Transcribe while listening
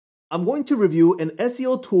I'm going to review an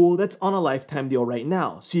SEO tool that's on a lifetime deal right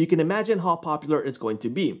now, so you can imagine how popular it's going to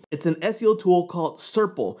be. It's an SEO tool called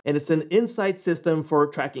Serpple, and it's an insight system for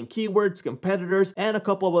tracking keywords, competitors, and a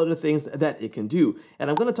couple of other things that it can do. And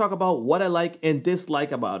I'm going to talk about what I like and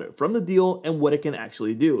dislike about it from the deal and what it can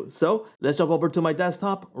actually do. So let's jump over to my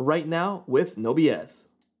desktop right now with no BS.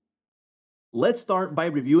 Let's start by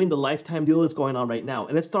reviewing the lifetime deal that's going on right now,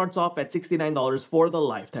 and it starts off at $69 for the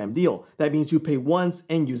lifetime deal. That means you pay once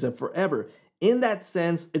and use it forever. In that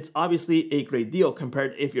sense, it's obviously a great deal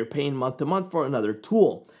compared if you're paying month to month for another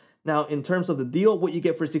tool. Now, in terms of the deal, what you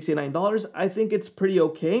get for $69, I think it's pretty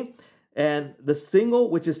okay. And the single,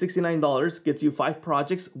 which is $69, gets you 5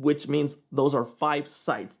 projects, which means those are 5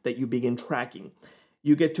 sites that you begin tracking.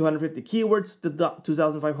 You get 250 keywords,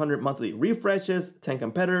 2,500 monthly refreshes, 10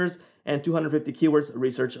 competitors, and 250 keywords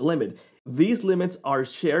research limit. These limits are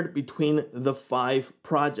shared between the 5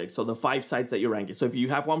 projects, so the 5 sites that you're ranking. So if you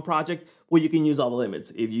have one project, well, you can use all the limits.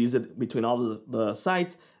 If you use it between all the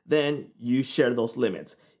sites, then you share those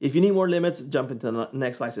limits. If you need more limits, jump into the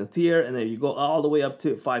next license tier, and then you go all the way up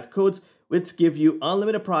to 5 codes, which give you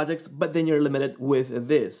unlimited projects, but then you're limited with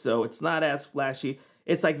this. So it's not as flashy.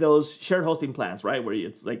 It's like those shared hosting plans, right? Where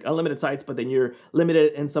it's like unlimited sites, but then you're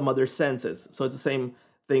limited in some other senses. So it's the same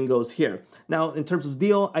thing goes here. Now, in terms of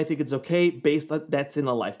deal, I think it's okay based on that's in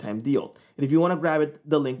a lifetime deal. And if you want to grab it,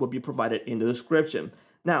 the link will be provided in the description.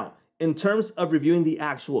 Now, in terms of reviewing the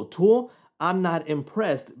actual tool, I'm not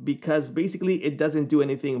impressed because basically it doesn't do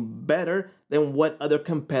anything better than what other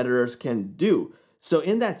competitors can do. So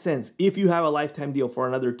in that sense, if you have a lifetime deal for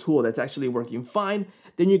another tool that's actually working fine,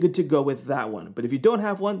 then you're good to go with that one. But if you don't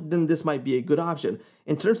have one, then this might be a good option.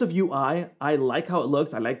 In terms of UI, I like how it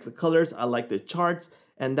looks. I like the colors. I like the charts,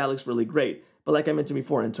 and that looks really great. But like I mentioned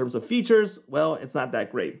before, in terms of features, well, it's not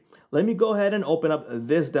that great. Let me go ahead and open up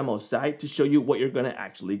this demo site to show you what you're going to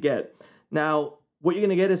actually get. Now, what you're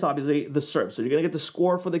going to get is obviously the SERP. So you're going to get the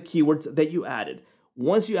score for the keywords that you added.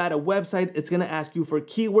 Once you add a website, it's going to ask you for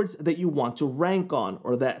keywords that you want to rank on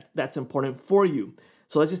or that's important for you.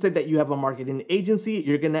 So let's just say that you have a marketing agency.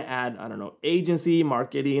 You're going to add, I don't know, agency,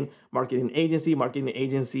 marketing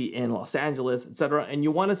agency in Los Angeles, etc. And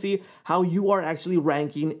you want to see how you are actually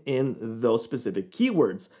ranking in those specific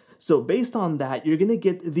keywords. So based on that, you're going to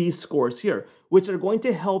get these scores here, which are going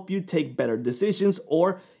to help you take better decisions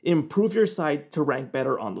or improve your site to rank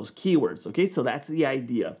better on those keywords. Okay, so that's the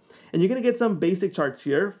idea. And you're going to get some basic charts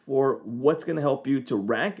here for what's going to help you to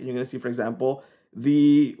rank. And you're going to see, for example,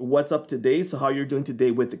 the what's up today. So how you're doing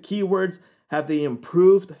today with the keywords. Have they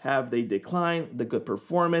improved? Have they declined? The good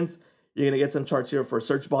performance. You're going to get some charts here for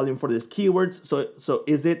search volume for these keywords. So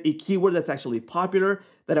is it a keyword that's actually popular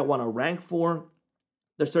that I want to rank for?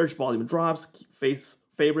 The search volume drops,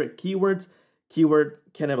 favorite keywords, keyword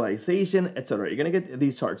cannibalization, etc. You're going to get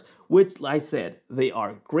these charts, which, like I said, they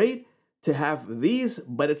are great to have these,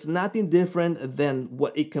 but it's nothing different than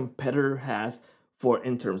what a competitor has for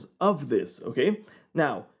in terms of this, okay?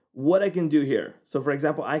 Now, what I can do here. So for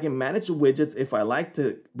example, I can manage widgets if I like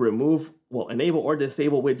to remove, well, enable or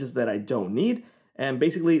disable widgets that I don't need. And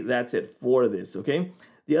basically that's it for this, okay?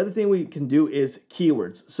 The other thing we can do is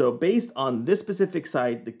keywords. So based on this specific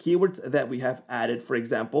site, the keywords that we have added, for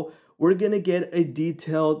example, we're gonna get a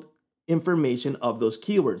detailed information of those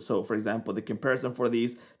keywords. So for example, the comparison for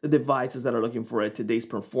these, the devices that are looking for it, today's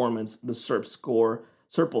performance, the SERP score,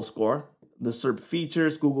 Serpple score, the SERP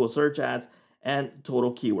features, Google search ads, and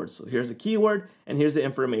total keywords. So here's the keyword and here's the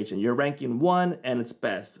information. You're ranking 1 and it's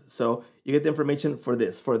best. So you get the information for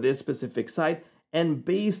this specific site, and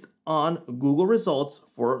based on Google results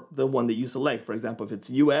for the one that you select. For example, if it's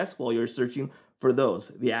US, well, you're searching for those.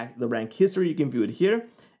 The rank history, you can view it here,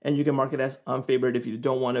 and you can mark it as unfavored if you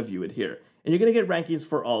don't want to view it here. And you're going to get rankings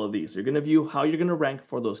for all of these. You're going to view how you're going to rank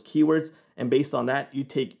for those keywords, and based on that, you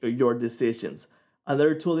take your decisions.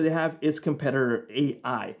 Another tool that they have is Competitor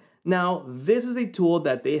AI. Now, this is a tool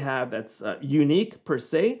that they have that's unique per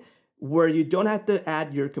se, where you don't have to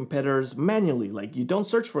add your competitors manually. Like, you don't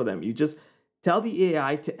search for them. You just tell the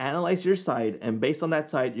AI to analyze your site, and based on that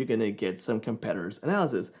site, you're going to get some competitors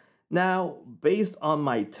analysis. Now, based on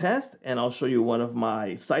my test, and I'll show you one of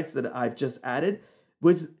my sites that I've just added,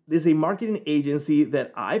 which is a marketing agency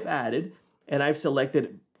that I've added, and I've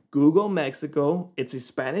selected Google Mexico. It's a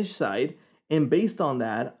Spanish site, and based on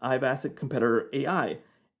that, I've asked a Competitor AI.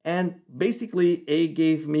 And basically, it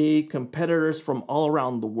gave me competitors from all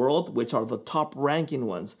around the world, which are the top ranking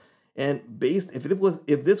ones. And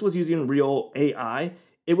if this was using real AI,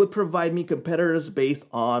 it would provide me competitors based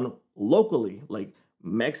on locally, like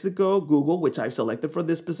Mexico, Google, which I've selected for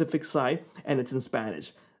this specific site, and it's in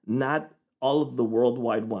Spanish, not all of the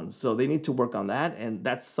worldwide ones. So they need to work on that, and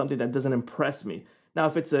that's something that doesn't impress me. Now,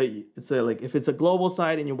 if it's a global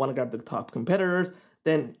site and you want to grab the top competitors,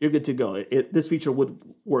 then you're good to go. This feature would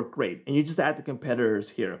work great, and you just add the competitors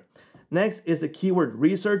here. Next is the keyword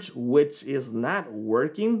research, which is not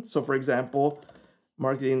working. So for example,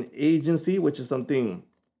 marketing agency, which is something,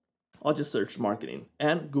 I'll just search marketing,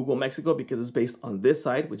 and Google Mexico because it's based on this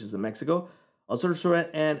site, which is in Mexico. I'll search for it,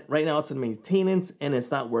 and right now it's in maintenance and it's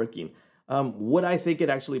not working. What I think it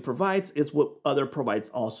actually provides is what other provides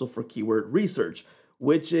also for keyword research,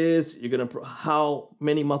 which is how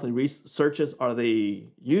many monthly searches are they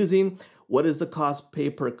using? What is the cost pay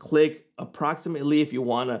per click approximately if you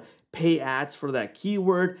want to pay ads for that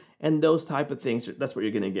keyword, and those type of things. That's what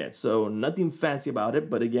you're going to get. So nothing fancy about it,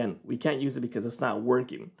 but again, we can't use it because it's not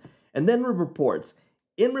working. And then reports.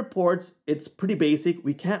 In reports, it's pretty basic.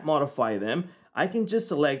 We can't modify them. I can just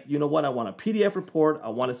select, you know what, I want a PDF report. I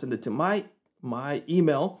want to send it to my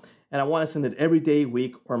email, and I want to send it every day,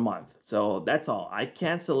 week, or month. So that's all. I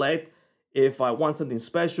can't select if I want something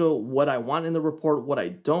special, what I want in the report, what I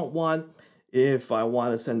don't want, if I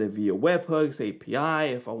want to send it via webhooks,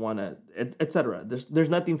 API, if I want to, etc. There's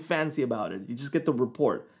nothing fancy about it. You just get the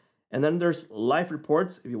report. And then there's live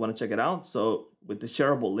reports if you want to check it out. So with the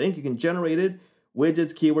shareable link, you can generate it.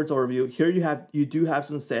 Widgets, keywords overview. Here you do have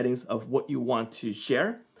some settings of what you want to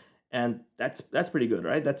share, and that's pretty good,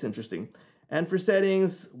 right? That's interesting. And for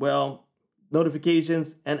settings, well,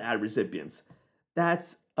 notifications and ad recipients.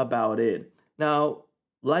 That's about it. Now,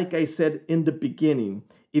 like I said in the beginning,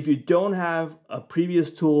 if you don't have a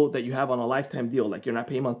previous tool that you have on a lifetime deal, like you're not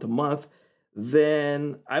paying month to month,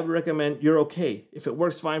 then I would recommend you're okay. If it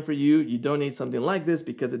works fine for you, you don't need something like this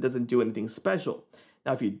because it doesn't do anything special.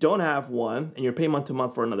 Now, if you don't have one and you're paying month to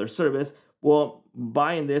month for another service, well,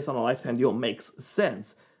 buying this on a lifetime deal makes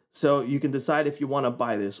sense. So you can decide if you want to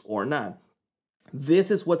buy this or not. This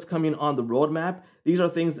is what's coming on the roadmap. These are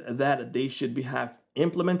things that they should have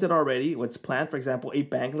implemented already. What's planned, for example, a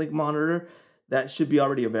bank link monitor that should be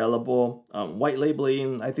already available. White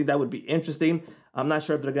labeling, I think that would be interesting. I'm not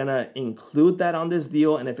sure if they're gonna include that on this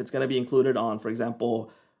deal and if it's gonna be included on, for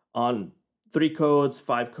example, on 3 codes,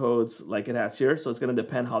 5 codes like it has here. So it's gonna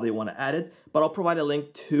depend how they wanna add it. But I'll provide a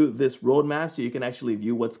link to this roadmap so you can actually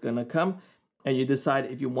view what's gonna come and you decide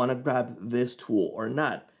if you wanna grab this tool or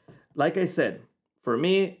not. Like I said, for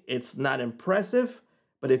me, it's not impressive,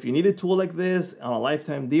 but if you need a tool like this on a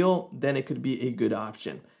lifetime deal, then it could be a good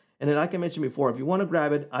option. And then like I mentioned before, if you want to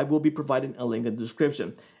grab it, I will be providing a link in the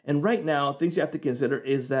description. And right now, things you have to consider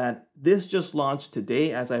is that this just launched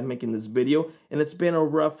today as I'm making this video, and it's been a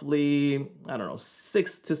roughly,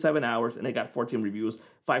 6 to 7 hours, and it got 14 reviews,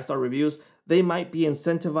 5-star reviews. They might be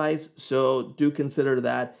incentivized, so do consider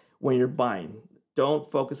that when you're buying.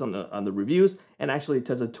 Don't focus on the reviews and actually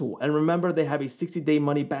test the tool. And remember, they have a 60-day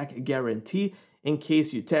money-back guarantee. In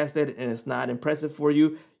case you test it and it's not impressive for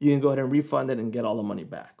you, you can go ahead and refund it and get all the money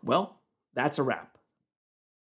back. Well, that's a wrap.